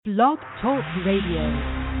Blog Talk Radio.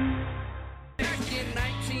 Back in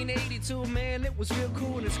 1982, man, it was real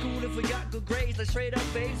cool in school. If we got good grades, like straight up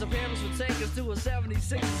A's, our parents would take us to a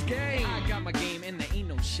 76ers game. I got my game and there ain't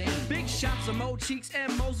no shame. Big shots of Mo Cheeks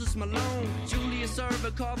and Moses Malone. Julius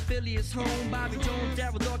Erving, Carl Phileas home. Bobby Jones,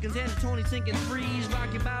 Darryl Dawkins, and Tony sinking threes.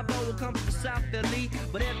 Rocky Balboa will come from South Philly.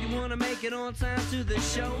 But if you wanna make it on time to the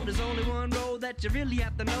show, there's only one road that you really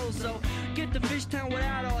have to know. So get to Fishtown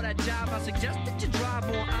without all that jive. I suggest that you drive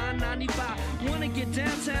on I-95. Wanna get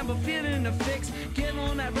downtown but feeling the fix. Get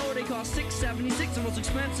on that road they call 676, the most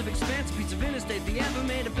expensive piece of interstate they ever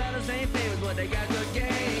made. The fellas ain't famous, but they got good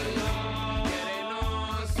game. Getting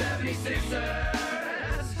on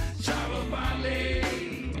 76ers, Charles Barkley,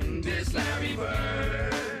 this Larry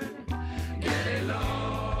Bird. Getting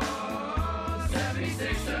on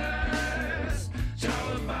 76ers,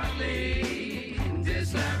 Charles Barkley,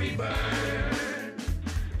 this Larry Bird.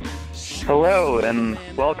 Hello, and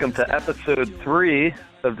welcome to episode 3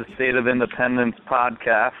 of the State of Independence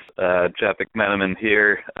podcast. Jeff McMenamin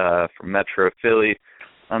here from Metro Philly.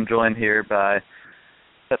 I'm joined here by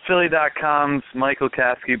Philly.com's Michael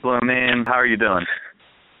Kasky-Blomane. How are you doing?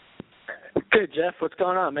 Good, Jeff. What's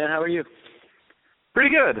going on, man? How are you?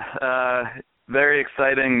 Pretty good. Very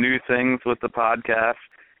exciting new things with the podcast.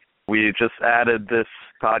 We just added this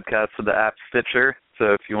podcast to the app Stitcher,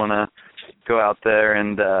 so if you want to go out there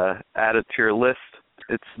and add it to your list,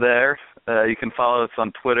 it's there. You can follow us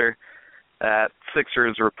on Twitter at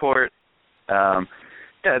Sixers Report.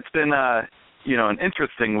 It's been an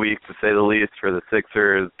interesting week to say the least for the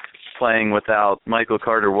Sixers. Playing without Michael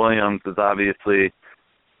Carter-Williams is obviously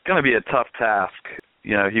going to be a tough task.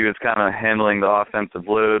 You know, he was kind of handling the offensive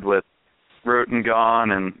load with Roten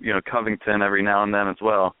gone and Covington every now and then as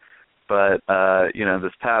well. But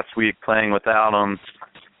this past week playing without him,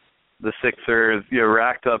 the Sixers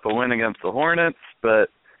racked up a win against the Hornets, but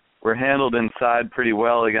were handled inside pretty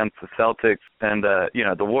well against the Celtics. And,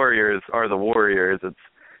 the Warriors are the Warriors. It's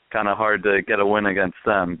kind of hard to get a win against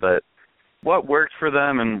them. But what worked for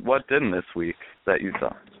them and what didn't this week that you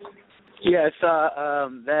saw? Yeah, I saw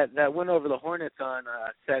that win over the Hornets on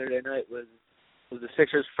Saturday night was the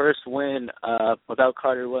Sixers' first win without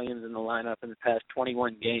Carter Williams in the lineup in the past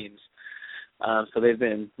 21 games. So they've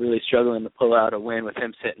been really struggling to pull out a win with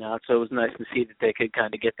him sitting out. So it was nice to see that they could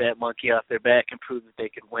kind of get that monkey off their back and prove that they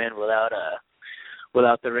could win without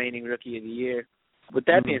the reigning Rookie of the Year. With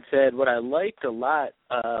that being said, what I liked a lot,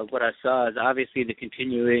 what I saw is obviously the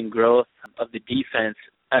continuing growth of the defense.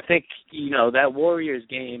 I think, that Warriors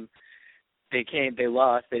game, they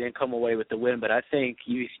lost, they didn't come away with the win, but I think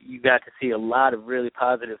you got to see a lot of really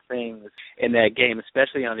positive things in that game,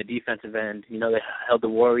 especially on the defensive end. They held the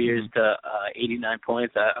Warriors to 89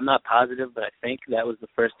 points. I'm not positive, but I think that was the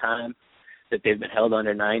first time that they've been held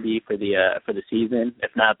under 90 for the season.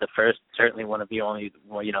 If not the first, certainly one of the only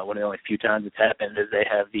few times it's happened, is they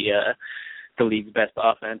have the league's best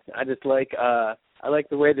offense. I just like I like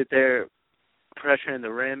the way that they're pressuring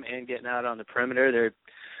the rim and getting out on the perimeter. They're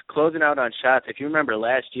closing out on shots. If you remember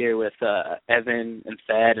last year with Evan and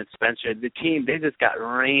Thad and Spencer, the team, they just got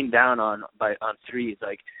rained down on threes.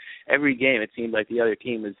 Like every game, it seemed like the other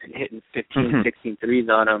team was hitting 15, 16 threes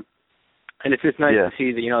on them. And it's just nice to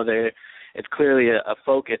see that it's clearly a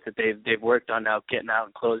focus that they've worked on now, getting out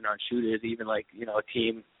and closing on shooters. Even like a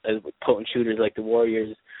team as potent shooters like the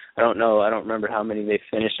Warriors. I don't remember how many they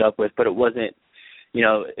finished up with, but it wasn't.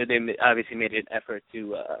 They obviously made an effort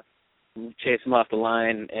to chase him off the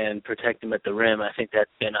line and protect him at the rim. I think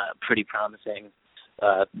that's been a pretty promising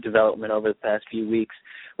development over the past few weeks.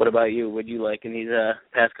 What about you? What do you like in these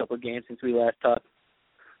past couple of games since we last talked?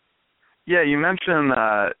 Yeah, you mentioned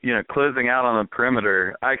closing out on the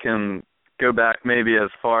perimeter. I can go back maybe as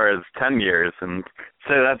far as 10 years and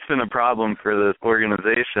say that's been a problem for this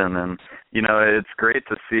organization. And it's great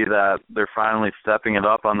to see that they're finally stepping it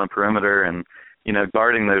up on the perimeter and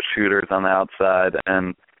guarding those shooters on the outside.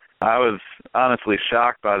 And I was honestly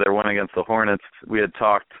shocked by their win against the Hornets. We had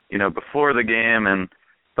talked, before the game and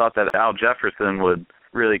thought that Al Jefferson would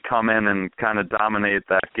really come in and kind of dominate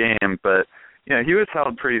that game. But, he was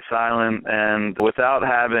held pretty silent. And without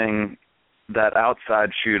having that outside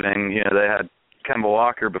shooting, they had Kemba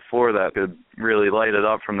Walker before that could really light it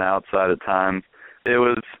up from the outside at times. It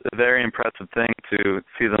was a very impressive thing to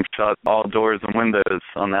see them shut all doors and windows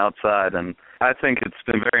on the outside. And I think it's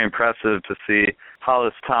been very impressive to see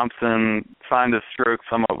Hollis Thompson find his stroke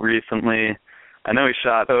somewhat recently. I know he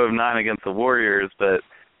shot 0 of 9 against the Warriors, but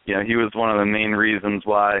he was one of the main reasons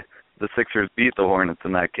why the Sixers beat the Hornets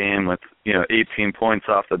in that game with 18 points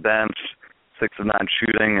off the bench, 6 of 9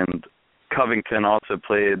 shooting, and Covington also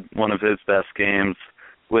played one of his best games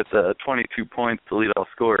with 22 points to lead all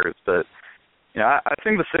scorers. But I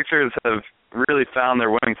think the Sixers have really found their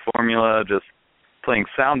winning formula, just playing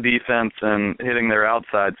sound defense and hitting their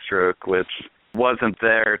outside stroke, which wasn't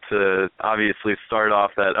there to obviously start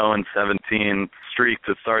off that 0-17 streak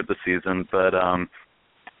to start the season. But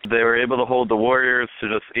they were able to hold the Warriors to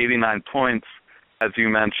just 89 points, as you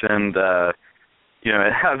mentioned.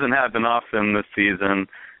 It hasn't happened often this season,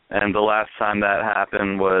 and the last time that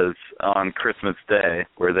happened was on Christmas Day,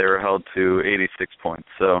 where they were held to 86 points.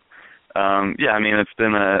 So, it's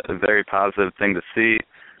been a very positive thing to see.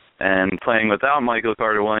 And playing without Michael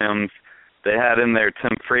Carter-Williams, they had in there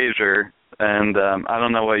Tim Frazier, and I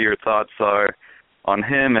don't know what your thoughts are on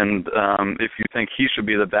him and if you think he should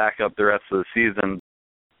be the backup the rest of the season.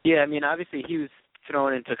 Yeah, obviously he was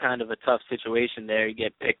thrown into kind of a tough situation there. You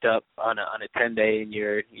get picked up on a 10-day, and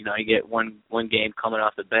you get one game coming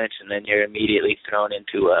off the bench, and then you're immediately thrown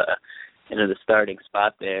into the starting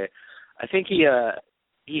spot there. I think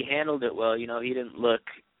he handled it well. He didn't look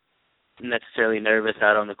necessarily nervous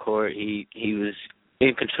out on the court. He was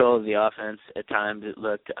in control of the offense at times. It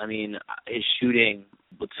looked. His shooting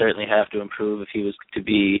would certainly have to improve if he was to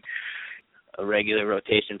be a regular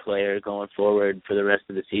rotation player going forward for the rest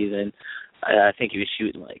of the season. I think he was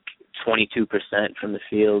shooting like 22% from the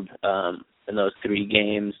field in those 3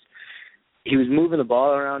 games. He was moving the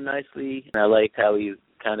ball around nicely. I liked how he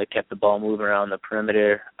kind of kept the ball moving around the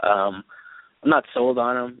perimeter. I'm not sold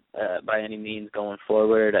on him by any means going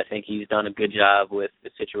forward. I think he's done a good job with the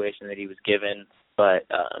situation that he was given, but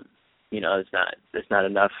it's not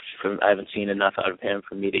enough. I haven't seen enough out of him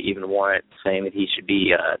for me to even warrant saying that he should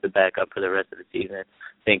be the backup for the rest of the season.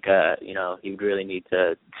 I think he would really need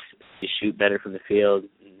to shoot better from the field,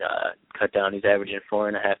 and, cut down. He's averaging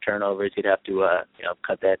 4.5 turnovers. He'd have to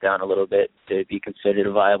cut that down a little bit to be considered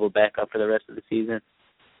a viable backup for the rest of the season.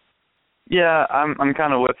 Yeah, I'm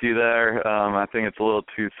kind of with you there. I think it's a little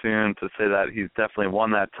too soon to say that he's definitely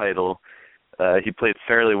won that title. He played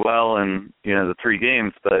fairly well in the 3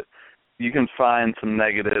 games, but you can find some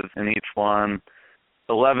negatives in each one.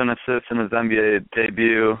 11 assists in his NBA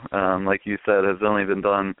debut, like you said, has only been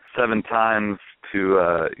done 7 times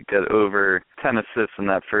to get over 10 assists in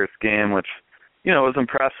that first game, which, was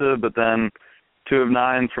impressive, but then 2 of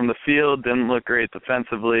 9 from the field, didn't look great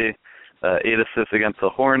defensively. 8 assists against the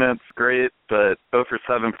Hornets, great, but 0 for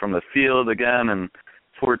 7 from the field again, and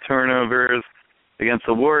 4 turnovers. Against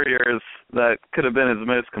the Warriors, that could have been his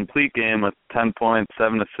most complete game with 10 points,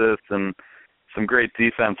 7 assists, and some great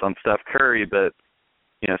defense on Steph Curry, but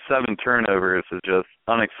 7 turnovers is just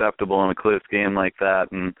unacceptable in a close game like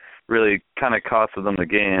that, and really kind of costed them the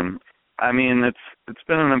game. It's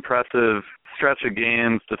been an impressive stretch of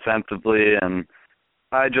games defensively, and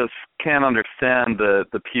I just can't understand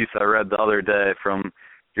the piece I read the other day from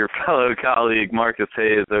your fellow colleague Marcus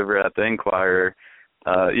Hayes over at the Inquirer.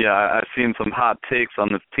 I've seen some hot takes on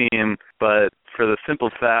this team, but for the simple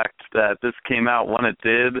fact that this came out when it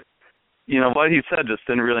did, what he said just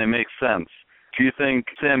didn't really make sense. Do you think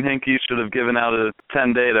Sam Hinkie should have given out a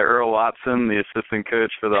 10-day to Earl Watson, the assistant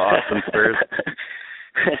coach for the Austin Spurs?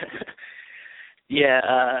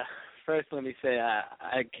 First let me say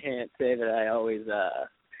I can't say that I always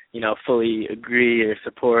fully agree or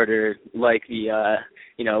support or like the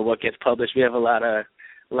what gets published. We have a lot of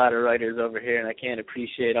writers over here, and I can't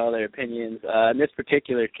appreciate all their opinions. In this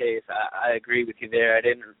particular case, I agree with you there.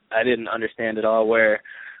 I didn't understand at all where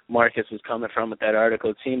Marcus was coming from with that article.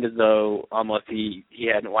 It seemed as though almost he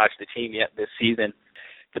hadn't watched the team yet this season.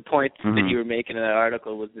 The point that you were making in that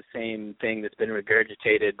article was the same thing that's been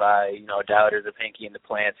regurgitated by, doubters of Hinkie and the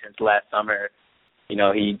plan since last summer.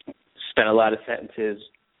 He spent a lot of sentences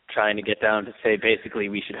trying to get down to say basically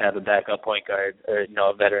we should have a backup point guard or,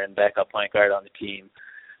 a veteran backup point guard on the team.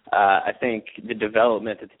 I think the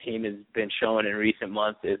development that the team has been showing in recent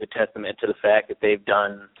months is a testament to the fact that they've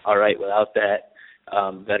done all right without that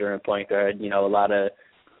veteran point guard.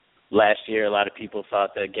 Last year, a lot of people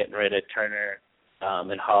thought that getting rid of Turner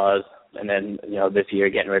and Hawes, and then this year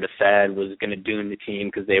getting rid of Thad was going to doom the team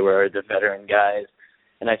because they were the veteran guys.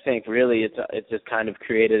 And I think really it's just kind of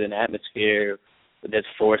created an atmosphere that's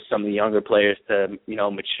forced some of the younger players to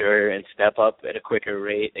mature and step up at a quicker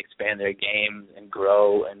rate, expand their game, and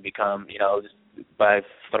grow and become just by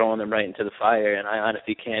throwing them right into the fire. And I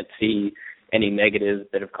honestly can't see any negatives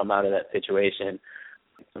that have come out of that situation.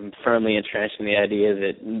 I'm firmly entrenched in the idea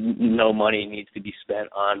that no money needs to be spent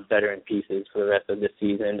on veteran pieces for the rest of the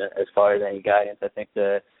season as far as any guidance. I think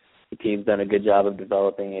the team's done a good job of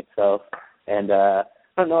developing itself. And I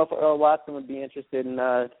don't know if Earl Watson would be interested in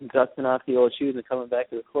dusting off the old shoes and coming back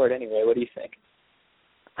to the court anyway. What do you think?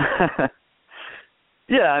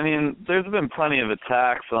 Yeah, I mean, there's been plenty of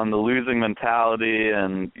attacks on the losing mentality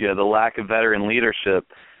and the lack of veteran leadership,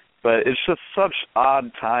 but it's just such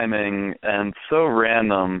odd timing and so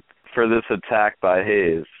random for this attack by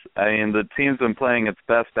Hayes. I mean, the team's been playing its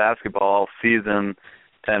best basketball all season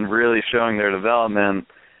and really showing their development,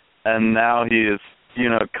 and now he is,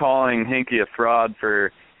 calling Hinkie a fraud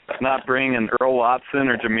for not bringing in Earl Watson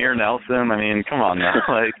or Jameer Nelson. I mean, come on now.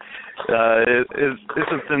 It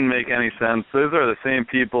just didn't make any sense. Those are the same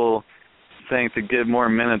people saying to give more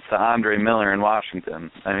minutes to Andre Miller in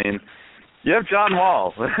Washington. I mean, you have John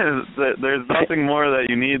Wall. There's nothing more that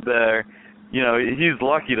you need there. He's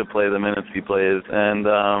lucky to play the minutes he plays,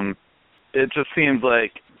 and it just seems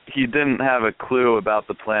like he didn't have a clue about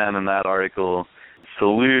the plan in that article to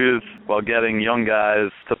lose while getting young guys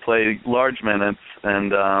to play large minutes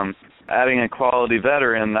and adding a quality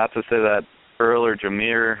veteran, not to say that Earl or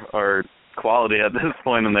Jameer are quality at this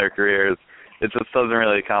point in their careers. It just doesn't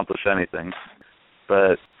really accomplish anything.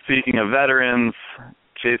 But speaking of veterans,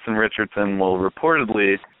 Jason Richardson will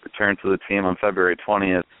reportedly return to the team on February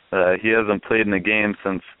 20th. He hasn't played in a game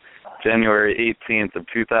since January 18th of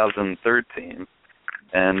 2013.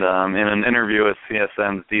 And in an interview with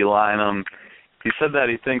CSN's D. Lynam, he said that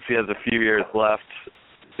he thinks he has a few years left.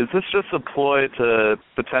 Is this just a ploy to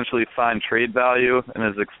potentially find trade value in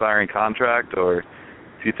his expiring contract, or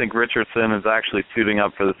do you think Richardson is actually suiting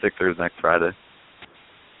up for the Sixers next Friday?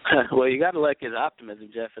 Well, you got to like his optimism,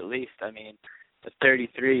 Jeff, at least. I mean, at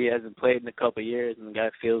 33, he hasn't played in a couple of years, and the guy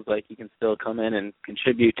feels like he can still come in and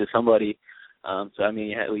contribute to somebody. So, I mean,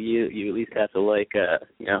 you at least have to like,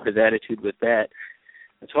 his attitude with that.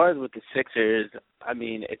 As far as with the Sixers, I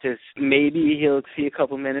mean, it just maybe he'll see a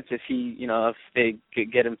couple minutes if if they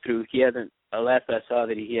could get him through. He hasn't. Last I saw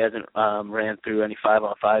that he hasn't ran through any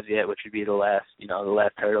 5-on-5s yet, which would be the last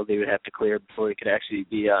hurdle they would have to clear before he could actually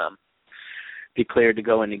be cleared to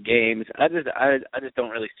go into games. I just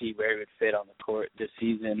don't really see where he would fit on the court this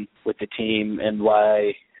season with the team, and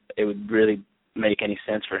why it would really make any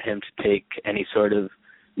sense for him to take any sort of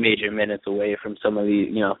major minutes away from some of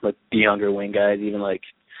the, like the younger wing guys, even like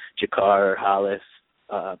Jakar or Hollis,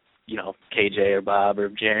 KJ or Bob or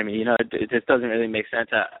Jeremy. It just doesn't really make sense.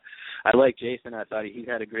 I like Jason. I thought he's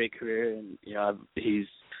had a great career, and, he's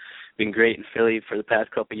been great in Philly for the past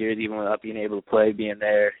couple of years, even without being able to play, being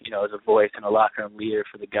there, as a voice and a locker room leader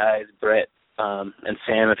for the guys. Brett and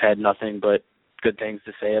Sam have had nothing but good things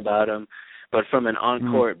to say about him. But from an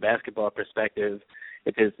on-court basketball perspective,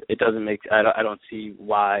 it doesn't make. I don't see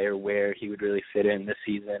why or where he would really fit in this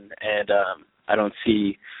season, and I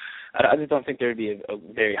just don't think there'd be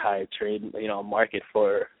a very high trade market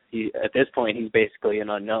for. At this point, he's basically an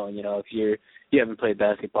unknown. If you haven't played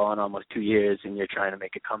basketball in almost 2 years and you're trying to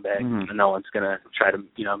make a comeback, no one's gonna try to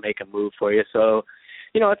make a move for you. So,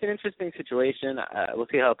 it's an interesting situation. We'll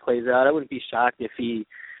see how it plays out. I wouldn't be shocked if he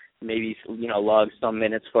maybe logs some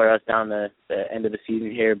minutes for us down the end of the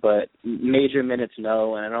season here, but major minutes,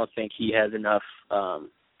 no. And I don't think he has enough.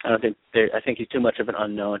 I think he's too much of an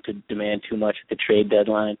unknown to demand too much at the trade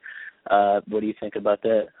deadline. What do you think about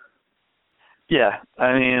that? Yeah,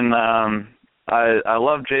 I mean, I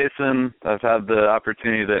love Jason. I've had the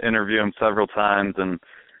opportunity to interview him several times, and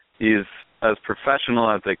he's as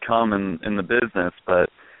professional as they come in the business. But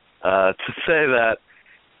to say that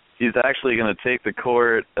he's actually going to take the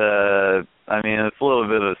court, I mean, it's a little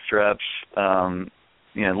bit of a stretch.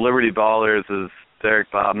 Liberty Ballers' Derek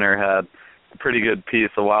Bobner had a pretty good piece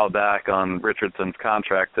a while back on Richardson's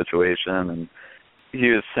contract situation, and he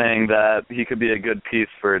was saying that he could be a good piece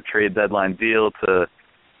for a trade deadline deal to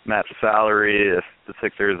match salary if the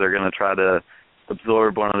Sixers are going to try to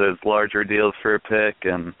absorb one of those larger deals for a pick.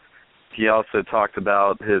 And he also talked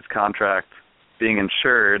about his contract being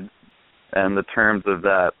insured, and the terms of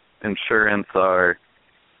that insurance are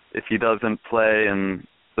if he doesn't play in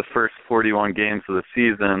the first 41 games of the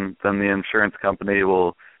season, then the insurance company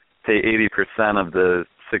will pay 80% of the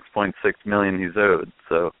 $6.6 million he's owed.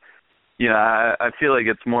 So, I feel like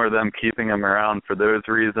it's more them keeping him around for those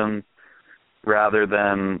reasons rather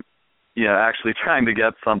than, actually trying to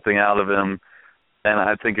get something out of him. And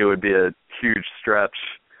I think it would be a huge stretch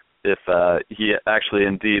if he actually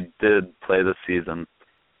indeed did play this season.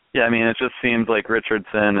 Yeah, I mean, it just seems like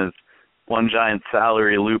Richardson is one giant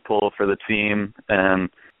salary loophole for the team, and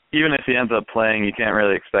even if he ends up playing, you can't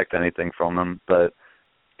really expect anything from him. But,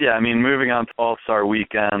 yeah, I mean, moving on to All-Star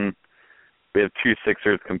Weekend, we have two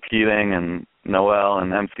Sixers competing, and Noel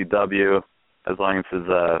and MCW, as long as his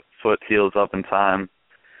foot heals up in time.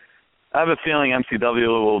 I have a feeling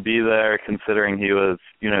MCW will be there, considering he was,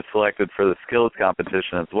 selected for the skills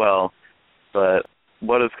competition as well. But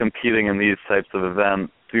what does competing in these types of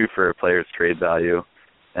events do for a player's trade value?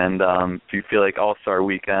 And do you feel like All-Star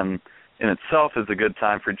Weekend in itself is a good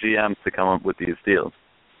time for GMs to come up with these deals?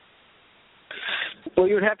 Well,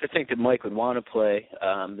 you would have to think that Mike would want to play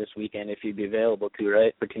this weekend if he'd be available to,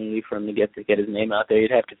 right? Opportunity for him to get his name out there.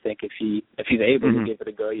 You'd have to think if he's able to give it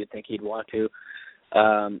a go, you'd think he'd want to.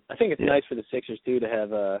 I think it's nice for the Sixers too to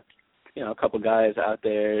have a couple guys out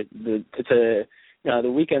there. The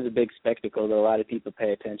weekend's a big spectacle that a lot of people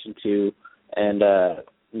pay attention to, and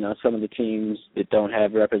some of the teams that don't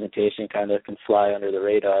have representation kind of can fly under the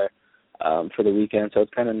radar for the weekend. So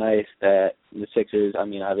it's kind of nice that the Sixers, I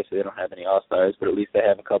mean, obviously they don't have any All-Stars, but at least they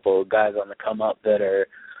have a couple of guys on the come-up that are,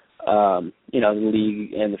 the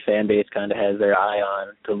league and the fan base kind of has their eye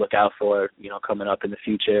on to look out for, coming up in the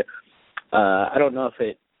future. I don't know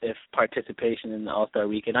if participation in the All-Star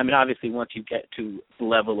Weekend, I mean, obviously once you get to the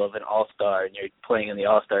level of an All-Star and you're playing in the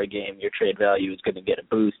All-Star game, your trade value is going to get a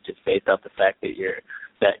boost just based off the fact that you're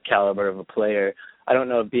that caliber of a player. I don't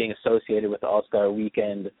know if being associated with the All-Star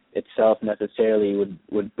Weekend itself necessarily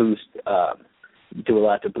would boost, do a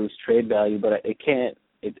lot to boost trade value, but it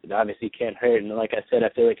obviously can't hurt. And like I said, I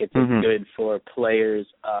feel like it's good for players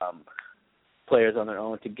on their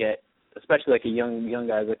own to get, especially like a young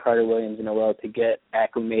guys like Carter Williams and Noel, to get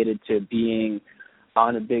acclimated to being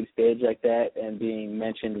on a big stage like that and being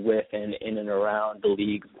mentioned with and in and around the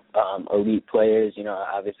league's elite players.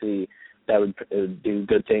 Obviously that would do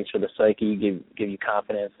good things for the psyche, give you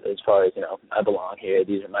confidence as far as, I belong here,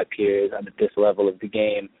 these are my peers, I'm at this level of the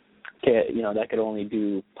game. That could only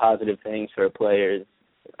do positive things for a player's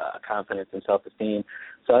confidence and self-esteem.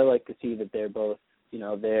 So I like to see that they're both,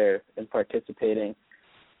 there and participating.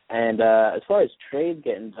 And as far as trades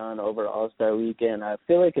getting done over All-Star Weekend, I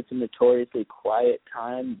feel like it's a notoriously quiet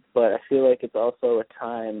time, but I feel like it's also a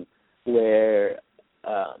time where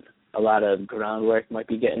a lot of groundwork might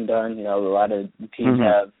be getting done. A lot of teams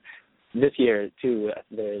have, this year too,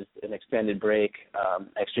 there's an extended break,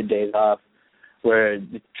 extra days off, where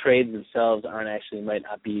the trades themselves might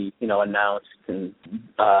not be, announced and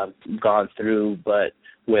gone through, but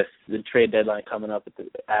with the trade deadline coming up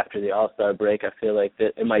after the All-Star break, I feel like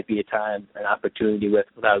that it might be an opportunity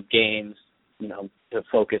without games, to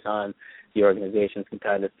focus on the organizations can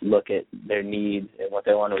kind of look at their needs and what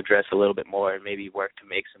they want to address a little bit more and maybe work to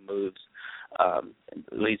make some moves,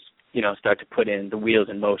 at least, start to put in the wheels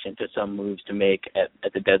in motion to some moves to make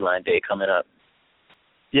at the deadline day coming up.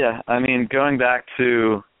 Yeah, I mean, going back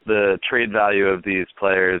to the trade value of these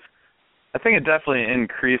players, I think it definitely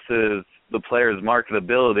increases the players'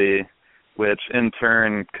 marketability, which in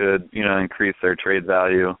turn could, increase their trade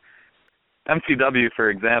value. MCW, for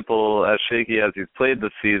example, as shaky as he's played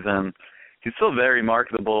this season, he's still very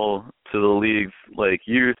marketable to the league's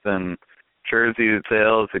youth and jersey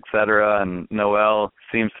sales, etc. And Noel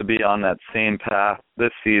seems to be on that same path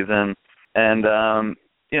this season. And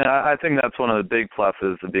I think that's one of the big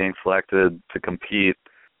pluses of being selected to compete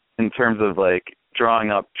in terms of drawing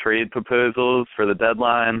up trade proposals for the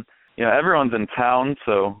deadline. Everyone's in town,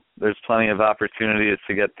 so there's plenty of opportunities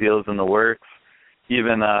to get deals in the works.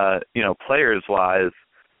 Even players-wise,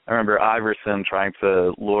 I remember Iverson trying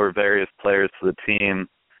to lure various players to the team,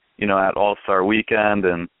 at All-Star Weekend,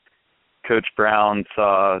 and Coach Brown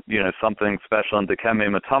saw, something special in Dikembe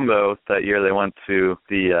Mutombo that year. They went to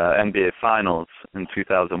the NBA Finals in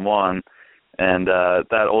 2001, and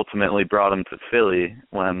that ultimately brought him to Philly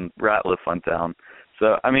when Ratliff went down.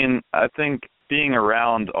 So, I mean, I think being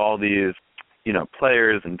around all these,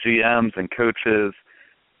 players and GMs and coaches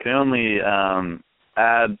can only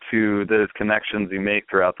add to those connections you make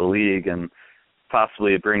throughout the league and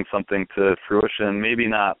possibly bring something to fruition, maybe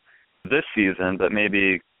not this season, but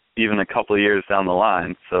maybe even a couple of years down the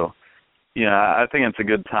line. So, I think it's a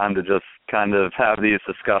good time to just kind of have these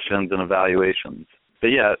discussions and evaluations. But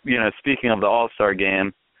yeah, speaking of the All-Star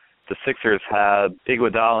game, the Sixers had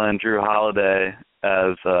Iguodala and Drew Holiday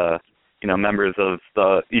as, members of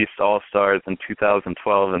the East All-Stars in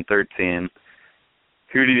 2012 and 13.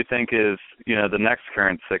 Who do you think is, the next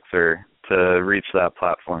current Sixer to reach that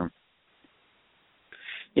platform?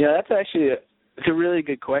 That's actually it's a really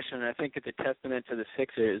good question. I think it's a testament to the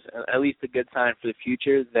Sixers, at least a good sign for the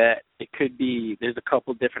future, that it could be, there's a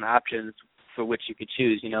couple different options for which you could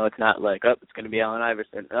choose. It's not it's going to be Allen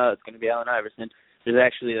Iverson. It's going to be Allen Iverson. There's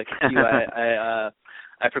actually a few.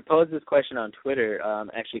 I proposed this question on Twitter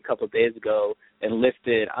actually a couple of days ago and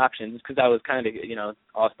listed options because I was kind of,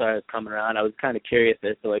 All-Stars coming around. I was kind of curious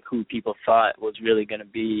as to who people thought was really going to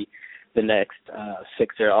be the next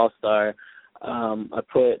Sixer All-Star. I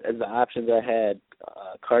put as the options I had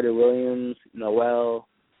Carter Williams, Noel,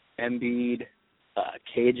 Embiid,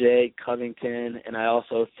 KJ, Covington, and I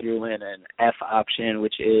also threw in an F option,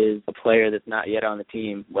 which is a player that's not yet on the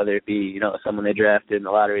team, whether it be, someone they drafted in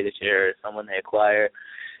the lottery this year or someone they acquire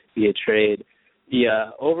via trade.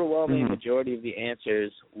 The overwhelming majority of the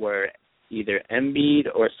answers were either Embiid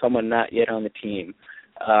or someone not yet on the team.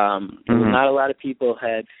 Not a lot of people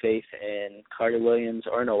had faith in Carter Williams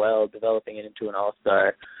or Noel developing it into an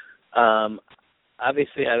all-star.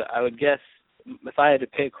 Obviously, I would guess if I had to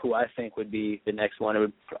pick who I think would be the next one,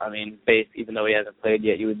 even though he hasn't played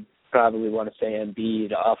yet, you would probably want to say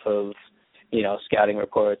Embiid off of, scouting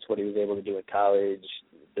reports, what he was able to do in college,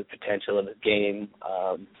 the potential of his game.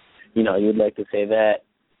 You'd like to say that.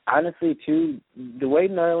 Honestly, too, the way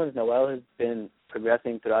Nerlens Noel has been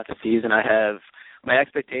progressing throughout the season, my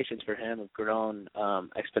expectations for him have grown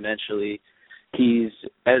exponentially. He's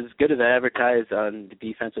as good as advertised on the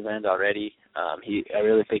defensive end already. I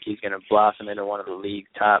really think he's going to blossom into one of the league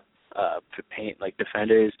top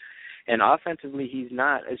defenders. And offensively, he's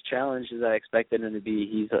not as challenged as I expected him to be.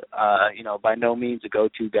 He's by no means a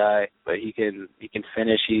go-to guy, but he can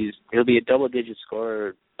finish. He'll be a double-digit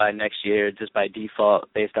scorer by next year just by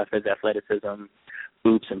default based off his athleticism,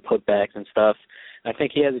 boops and putbacks and stuff. I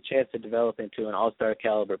think he has a chance to develop into an all-star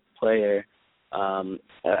caliber player. I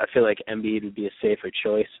feel like Embiid would be a safer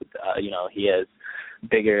choice. He has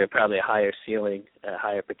bigger, probably a higher ceiling, a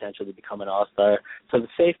higher potential to become an all-star. So the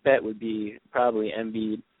safe bet would be probably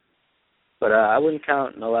Embiid. But I wouldn't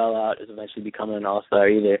count Noel out as eventually becoming an all-star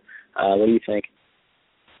either. What do you think?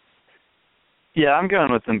 Yeah, I'm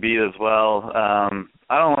going with Embiid as well.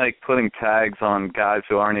 I don't like putting tags on guys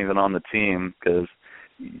who aren't even on the team because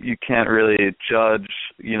you can't really judge,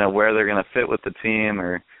 where they're going to fit with the team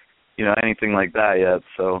or, anything like that yet.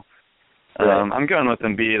 So I'm going with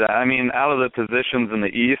Embiid. I mean, out of the positions in the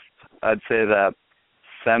East, I'd say that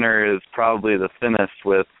center is probably the thinnest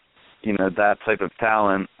with, that type of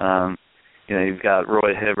talent. You've got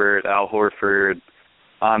Roy Hibbert, Al Horford,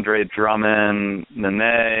 Andre Drummond,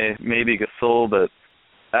 Nene, maybe Gasol, but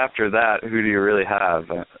after that, who do you really have?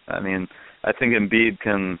 I mean, I think Embiid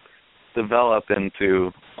can develop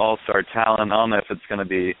into all-star talent. I don't know if it's going to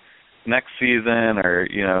be next season or,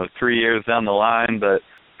 3 years down the line, but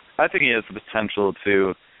I think he has the potential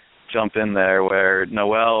to jump in there where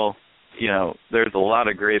Noel, there's a lot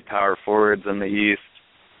of great power forwards in the East.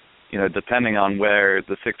 Depending on where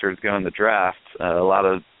the Sixers go in the draft, a lot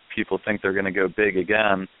of people think they're going to go big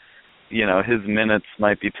again. His minutes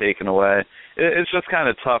might be taken away. It's just kind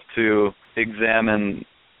of tough to examine,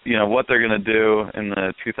 what they're going to do in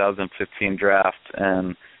the 2015 draft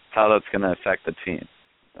and how that's going to affect the team.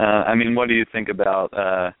 What do you think about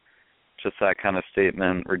just that kind of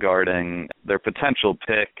statement regarding their potential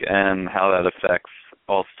pick and how that affects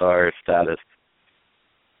all-star status?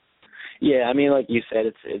 Yeah, like you said,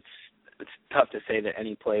 it's tough to say that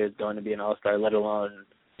any player is going to be an all-star, let alone,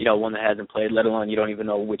 one that hasn't played, let alone you don't even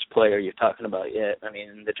know which player you're talking about yet.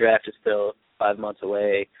 The draft is still 5 months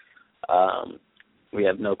away. We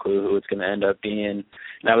have no clue who it's going to end up being.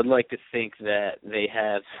 And I would like to think that they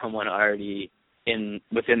have someone already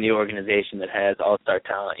within the organization that has all-star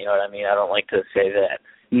talent, you know what I mean? I don't like to say that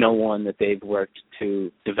no one that they've worked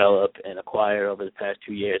to develop and acquire over the past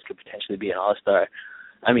 2 years could potentially be an all-star.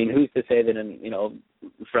 Who's to say that,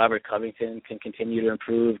 if Robert Covington can continue to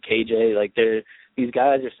improve, KJ, these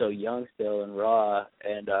guys are so young still and raw,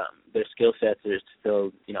 and their skill sets are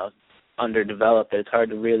still, underdeveloped. It's hard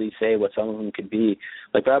to really say what some of them could be.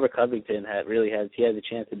 Robert Covington has a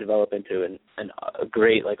chance to develop into a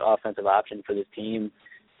great offensive option for this team.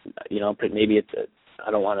 Maybe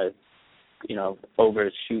I don't want to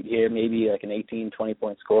overshoot here. Maybe an 18,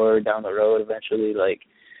 20-point scorer down the road eventually.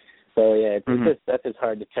 So yeah, that's just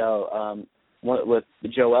hard to tell. With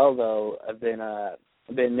Joel though, I've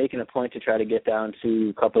been making a point to try to get down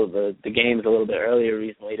to a couple of the games a little bit earlier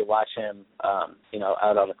recently to watch him,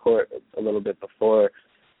 out on the court a little bit before,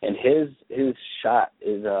 and his shot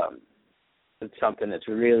is it's something that's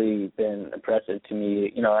really been impressive to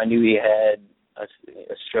me. I knew he had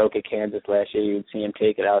a stroke at Kansas last year. You would see him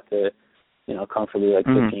take it out to, comfortably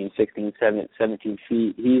 15, 16, 17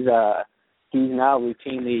 feet. He's now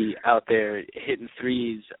routinely out there hitting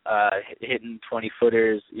threes, hitting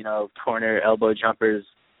 20-footers, corner elbow jumpers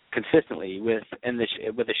consistently with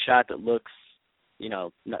a shot that looks,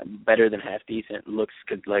 better than half decent, looks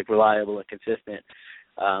reliable and consistent.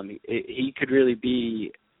 He could really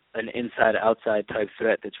be an inside-outside type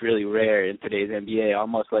threat that's really rare in today's NBA,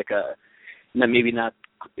 almost like maybe not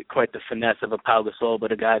quite the finesse of a Pau Gasol,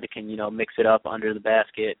 but a guy that can, mix it up under the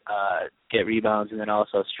basket, get rebounds, and then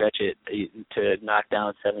also stretch it to knock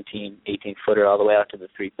down 17, 18-footer all the way out to the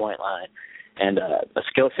three-point line. And a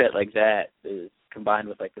skill set like that is combined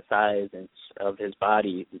with like the size and of his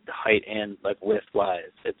body, the height and like width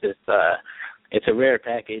wise. It's just it's a rare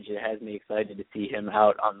package. It has me excited to see him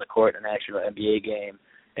out on the court in an actual NBA game,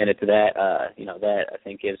 and it's that that I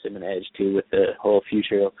think gives him an edge too with the whole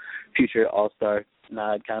future All-Star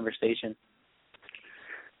nod conversation.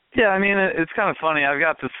 Yeah, I mean, it's kind of funny. I've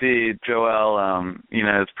got to see Joel,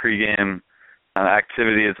 his pregame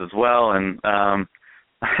activities as well, and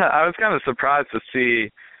I was kind of surprised to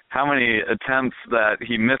see how many attempts that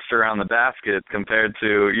he missed around the basket compared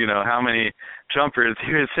to, how many jumpers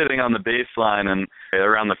he was hitting on the baseline and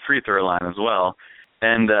around the free throw line as well.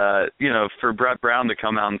 And, for Brett Brown to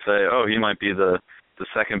come out and say, oh, he might be the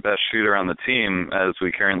second best shooter on the team as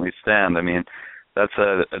we currently stand, I mean, that's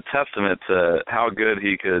a testament to how good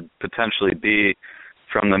he could potentially be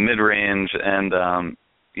from the mid-range and,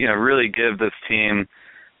 really give this team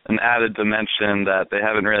an added dimension that they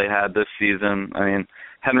haven't really had this season. I mean,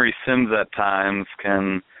 Henry Sims at times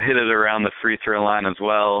can hit it around the free throw line as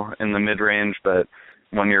well in the mid-range, but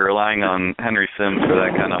when you're relying on Henry Sims for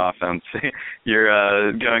that kind of offense,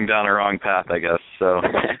 you're going down a wrong path, I guess. So,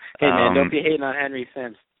 hey, man, don't be hating on Henry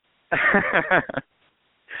Sims.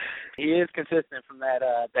 He is consistent from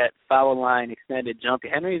that foul line extended jump.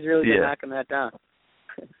 Henry's really been knocking that down.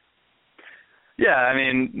 Yeah, I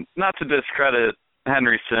mean, not to discredit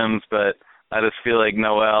Henry Sims, but I just feel like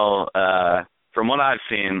Noel, from what I've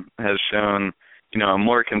seen, has shown, a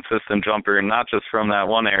more consistent jumper, not just from that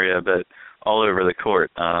one area, but all over the court.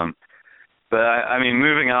 But, I mean,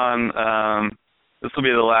 moving on, this will be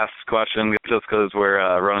the last question just because we're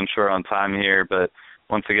running short on time here, but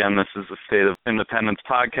once again, this is the State of Independence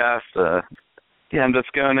podcast. I'm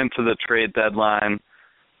just going into the trade deadline,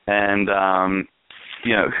 and,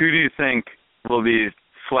 who do you think will be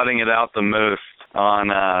sweating it out the most on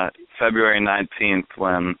February 19th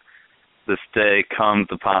when this day comes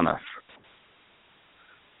upon us?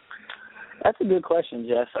 That's a good question,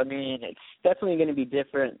 Jeff. I mean, it's definitely going to be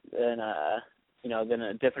different than a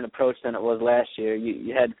different approach than it was last year.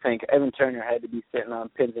 You had to think Evan Turner had to be sitting on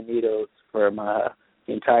pins and needles for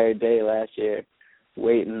the entire day last year,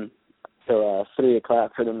 waiting till 3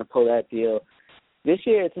 o'clock for them to pull that deal. This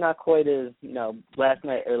year, it's not quite as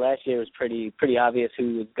last year was pretty obvious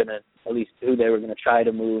who was gonna, at least who they were gonna try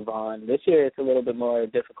to move on. This year, it's a little bit more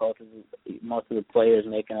difficult because most of the players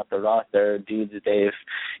making up the roster are dudes that they've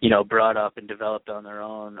brought up and developed on their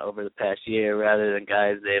own over the past year, rather than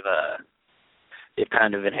guys they've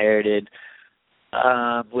kind of inherited.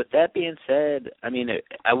 With that being said, I mean,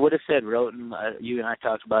 I would have said Roten. You and I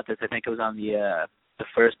talked about this. I think it was on the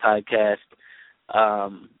first podcast.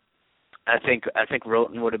 I think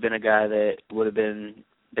Roten would have been a guy that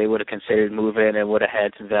they would have considered moving and would have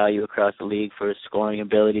had some value across the league for his scoring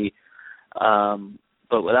ability.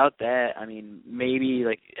 But without that, I mean, maybe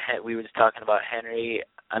like we were just talking about Henry.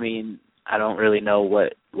 I mean, I don't really know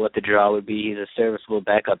what the draw would be. He's a serviceable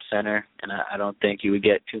backup center, and I don't think you would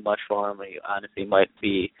get too much for him. He honestly might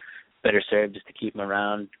be better served just to keep him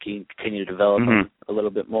around, continue to develop him a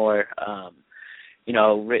little bit more.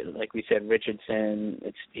 Like we said, Richardson,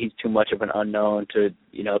 he's too much of an unknown to,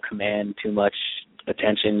 command too much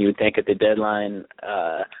attention, you would think, at the deadline.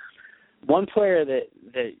 One player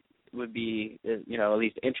that would be, at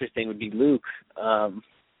least interesting would be Luke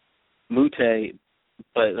Mute.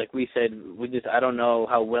 But like we said, I don't know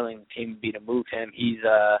how willing the team would be to move him. He's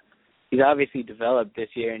obviously developed this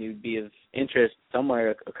year, and he would be of interest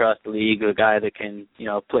somewhere across the league, a guy that can,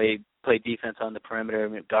 play defense on the perimeter,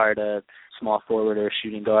 guard a small forward or a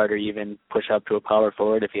shooting guard, or even push up to a power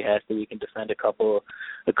forward if he has to. He can defend a couple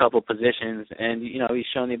positions, and he's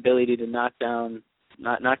shown the ability to knock down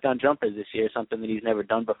jumpers this year, something that he's never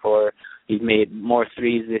done before. He's made more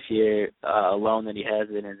threes this year alone than he has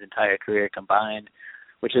in his entire career combined,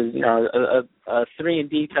 which is a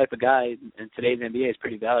 3-and-D type of guy in today's NBA is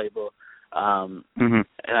pretty valuable. And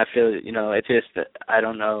I feel it's just I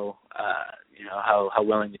don't know how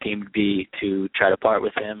willing the team would be to try to part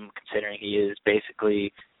with him, considering he is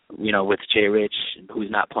basically with Jay Rich,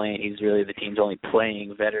 who's not playing. He's really the team's only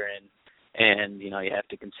playing veteran, and you have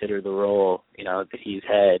to consider the role that he's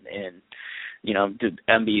had in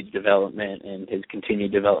Embiid's development and his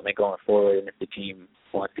continued development going forward, and if the team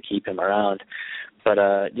wants to keep him around. But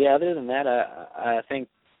other than that, I think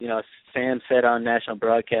Sam said on national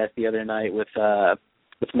broadcast the other night with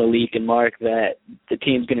Malik and Mark that the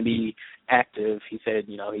team's going to be active. He said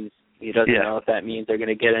he doesn't know if that means they're going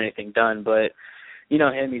to get anything done, but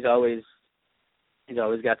him, he's always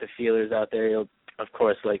got the feelers out there. He'll of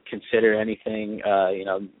course consider anything,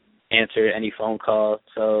 answer any phone call.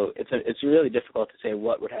 So it's really difficult to say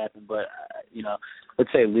what would happen, but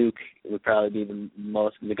let's say Luke would probably be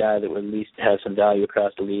the guy that would at least have some value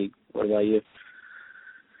across the league. What about you?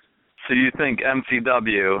 So you think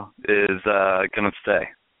MCW is going to stay?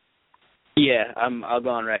 Yeah, I'll go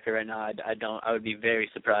on record right now. I would be very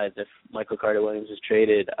surprised if Michael Carter-Williams was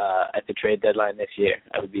traded at the trade deadline this year.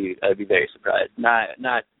 I would be very surprised. Not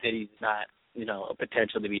that he's not, a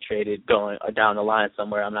potential to be traded going down the line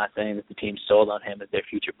somewhere. I'm not saying that the team sold on him as their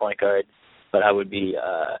future point guard, but I would be,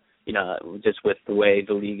 just with the way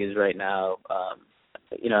the league is right now,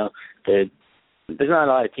 there's not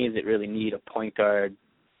a lot of teams that really need a point guard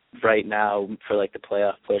right now for like the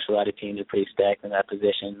playoff push. A lot of teams are pretty stacked in that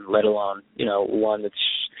position, let alone, one that's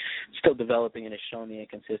still developing and has shown the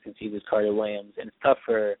inconsistency with Carter Williams. And it's tough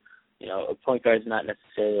for, a point guard is not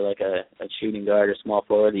necessarily like a shooting guard or small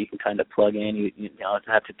forward that you can kind of plug in. You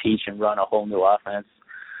have to teach and run a whole new offense.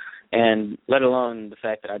 And let alone the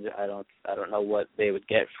fact that I don't know what they would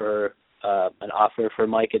get for an offer for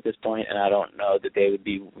Mike at this point, and I don't know that they would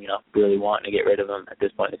be, really wanting to get rid of him at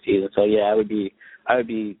this point in the season. So yeah, I would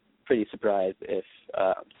be pretty surprised if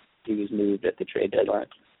he was moved at the trade deadline.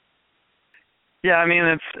 Yeah, I mean,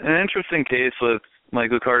 it's an interesting case with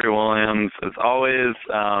Michael Carter-Williams. As always,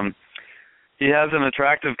 he has an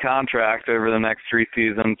attractive contract over the next 3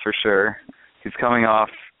 seasons for sure. He's coming off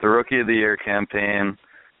the Rookie of the Year campaign,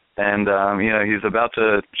 and he's about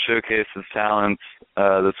to showcase his talents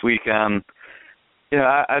this weekend.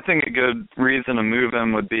 I think a good reason to move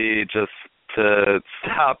him would be just to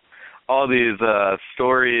stop all these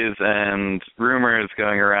stories and rumors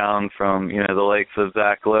going around from the likes of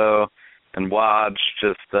Zach Lowe and Woj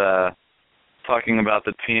just talking about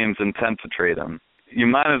the team's intent to trade him. You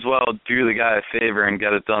might as well do the guy a favor and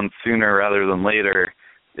get it done sooner rather than later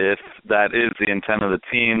if that is the intent of the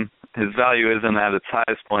team. His value isn't at its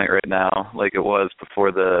highest point right now like it was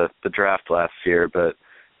before the draft last year, but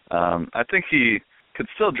I think he could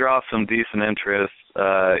still draw some decent interest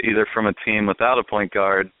either from a team without a point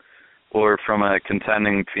guard or from a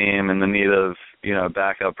contending team in the need of,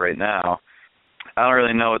 backup right now. I don't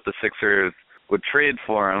really know what the Sixers would trade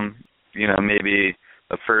for him, maybe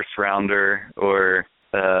a first-rounder or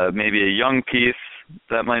maybe a young piece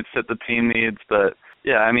that might fit the team needs. But,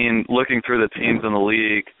 yeah, I mean, looking through the teams in the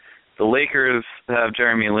league, the Lakers have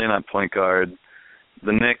Jeremy Lin at point guard.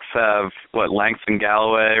 The Knicks have, Langston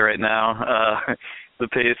Galloway right now. The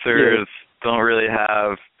Pacers don't really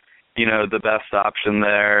have, the best option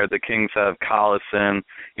there. The Kings have Collison.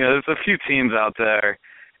 There's a few teams out there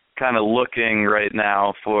kind of looking right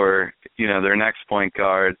now for, their next point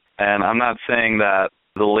guard. And I'm not saying that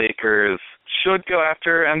the Lakers should go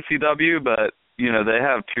after MCW, but, they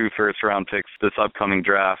have 2 first-round picks this upcoming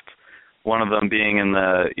draft, one of them being in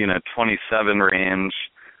the, 27 range.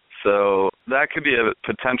 So that could be a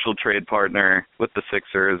potential trade partner with the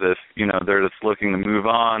Sixers if, they're just looking to move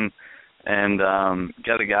on and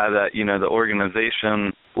get a guy that, the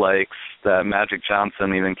organization likes, that Magic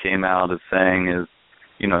Johnson even came out as saying is,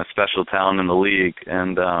 a special talent in the league.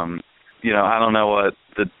 And, I don't know what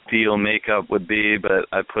the deal makeup would be, but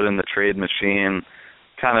I put in the trade machine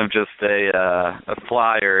kind of just a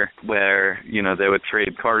flyer where, they would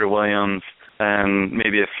trade Carter Williams and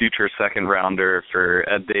maybe a future second rounder for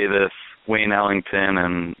Ed Davis, Wayne Ellington,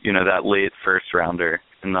 and, that late first rounder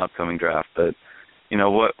in the upcoming draft. But,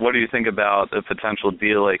 what do you think about a potential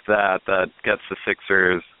deal like that gets the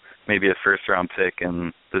Sixers maybe a first-round pick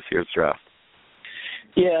in this year's draft?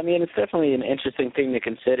 Yeah, I mean, it's definitely an interesting thing to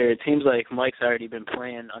consider. It seems like Mike's already been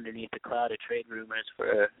playing underneath the cloud of trade rumors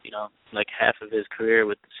for, half of his career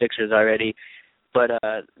with the Sixers already. But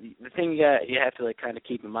the thing you have to, kind of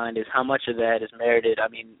keep in mind is how much of that is merited. I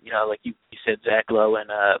mean, like you said, Zach Lowe and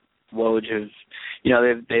Woj,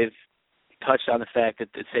 they've touched on the fact that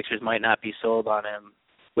the Sixers might not be sold on him,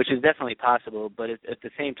 which is definitely possible. But at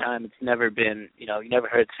the same time, it's never been, you never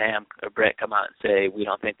heard Sam or Brett come out and say, we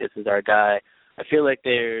don't think this is our guy. I feel like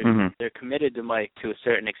they're committed to Mike to a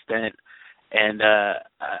certain extent, and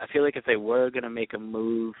I feel like if they were going to make a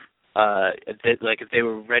move, if they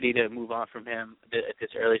were ready to move on from him at this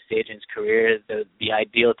early stage in his career, the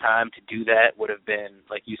ideal time to do that would have been,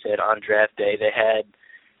 like you said, on draft day. They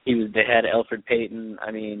had Elfrid Payton. I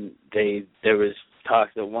mean, there was talk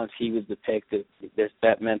that once he was the pick,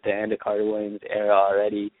 that meant the end of Carter Williams' era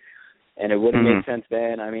already. And it wouldn't make sense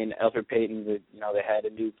then. I mean, Elfrid Payton, they had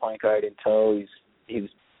a new point guard in tow. He's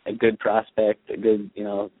a good prospect, a good,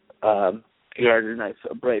 guard,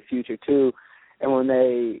 a bright future too. And when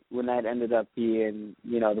that ended up being,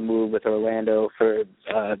 the move with Orlando for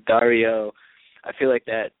Dario, I feel like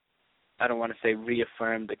that, I don't want to say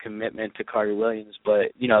reaffirmed the commitment to Carter Williams,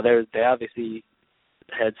 but, they obviously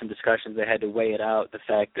had some discussions. They had to weigh it out, the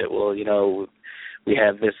fact that, we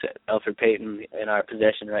have this Elfrid Payton in our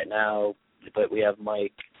possession right now, but we have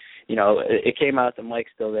Mike. You know, it came out that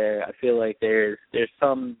Mike's still there. I feel like there's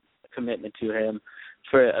some commitment to him.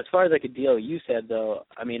 For as far as like a deal you said, though,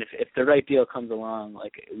 I mean, if the right deal comes along,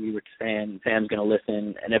 like we were saying, Sam's going to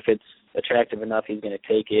listen, and if it's attractive enough, he's going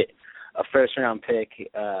to take it. A first-round pick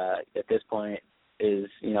at this point is,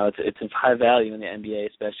 you know, it's of high value in the NBA,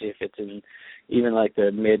 especially if it's in even like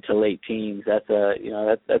the mid to late teens. That's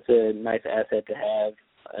a nice asset to have,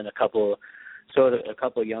 and a couple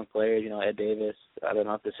of young players. You know, Ed Davis. I don't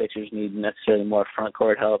know if the Sixers need necessarily more front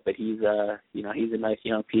court help, but he's a nice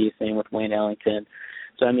young piece. Same with Wayne Ellington.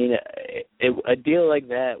 So I mean, a deal like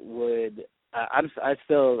that would. I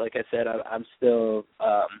still, like I said, I'm still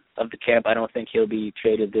of the camp. I don't think he'll be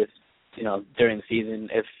traded this, you know, during the season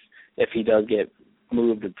if he does get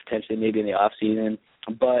moved, potentially maybe in the off season.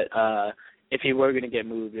 But if he were going to get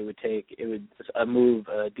moved, a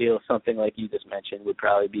deal something like you just mentioned would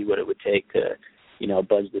probably be what it would take to, you know,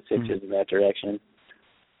 budge the Sixers in that direction.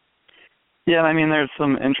 Yeah, I mean, there's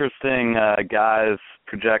some interesting guys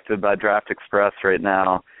projected by Draft Express right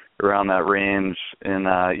now around that range in,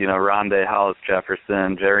 you know, Rondae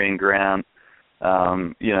Hollis-Jefferson, Jerrion Grant,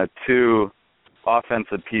 you know, two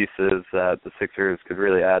offensive pieces that the Sixers could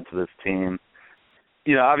really add to this team.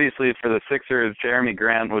 You know, obviously for the Sixers, Jerami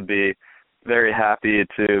Grant would be very happy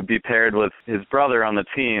to be paired with his brother on the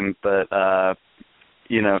team, but,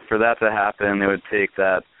 you know, for that to happen, it would take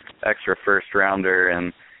that extra first-rounder,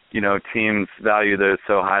 and, you know, teams value those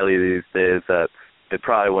so highly these days that it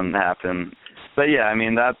probably wouldn't happen. But, yeah, I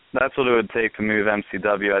mean, that's what it would take to move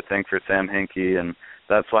MCW, I think, for Sam Hinkie, and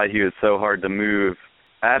that's why he was so hard to move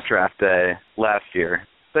at draft day last year.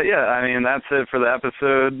 But, yeah, I mean, that's it for the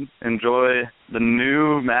episode. Enjoy the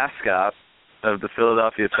new mascot of the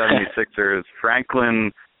Philadelphia 76ers,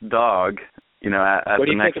 Franklin Dog, you know, at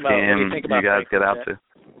the next game you guys get out to.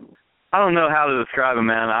 I don't know how to describe him,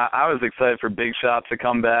 man. I was excited for Big Shot to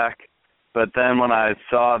come back, but then when I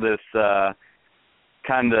saw this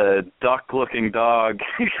kind of duck-looking dog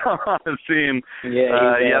come on the scene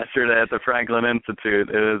yesterday at the Franklin Institute,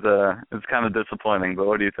 it was kind of disappointing. But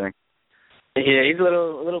what do you think? Yeah, he's a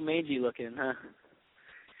little mangy looking, huh?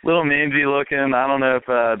 Little mangy looking. I don't know if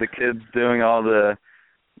the kids doing all the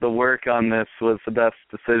work on this was the best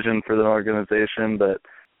decision for the organization, but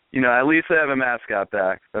you know, at least they have a mascot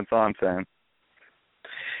back. That's all I'm saying.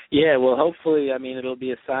 Yeah, well, hopefully, I mean, it'll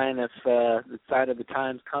be a sign of the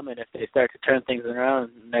times coming. If they start to turn things around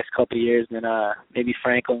in the next couple of years, then maybe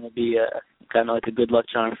Franklin will be kind of like a good luck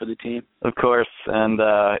charm for the team. Of course, and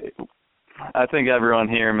I think everyone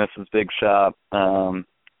here misses Big Shot.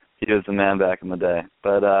 He was the man back in the day.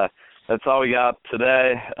 But that's all we got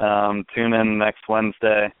today. Tune in next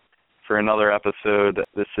Wednesday for another episode.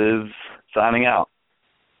 This is signing out.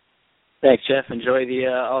 Thanks, Jeff. Enjoy the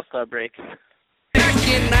All-Star break. Back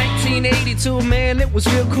in 1982, man, it was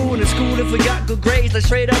real cool in school if we got good grades. Like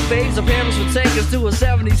straight up babes, our parents would take us to a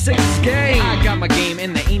 76ers game. I got my game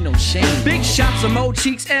and there ain't no shame. Big shots of Mo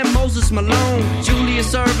Cheeks and Moses Malone.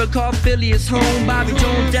 Julius Erving called Phileas home. Bobby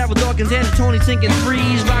Jones, Darryl Dawkins, and Tony sinking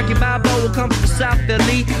threes. Rocky Balboa will come from South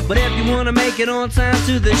Philly. But if you want to make it on time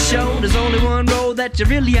to the show, there's only one road that you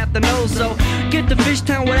really have to know. So get to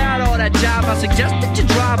Fishtown without all that jive. I suggest that you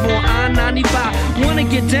drive on I-95. Want to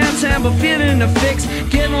get downtown but feeling a fix.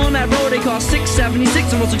 Get on that road they call 676,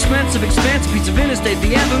 the most expensive piece of interstate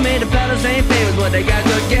they ever made. The fellas ain't famous, but they got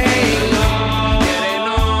good game. Getting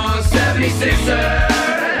on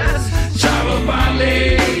 76ers, Charles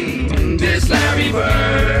Barkley, this Larry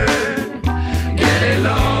Bird. Getting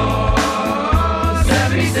on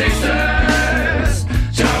 76ers,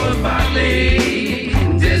 Charles Barkley,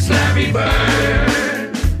 this Larry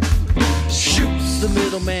Bird. Shoots the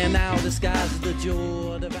middleman now, disguises the jewel.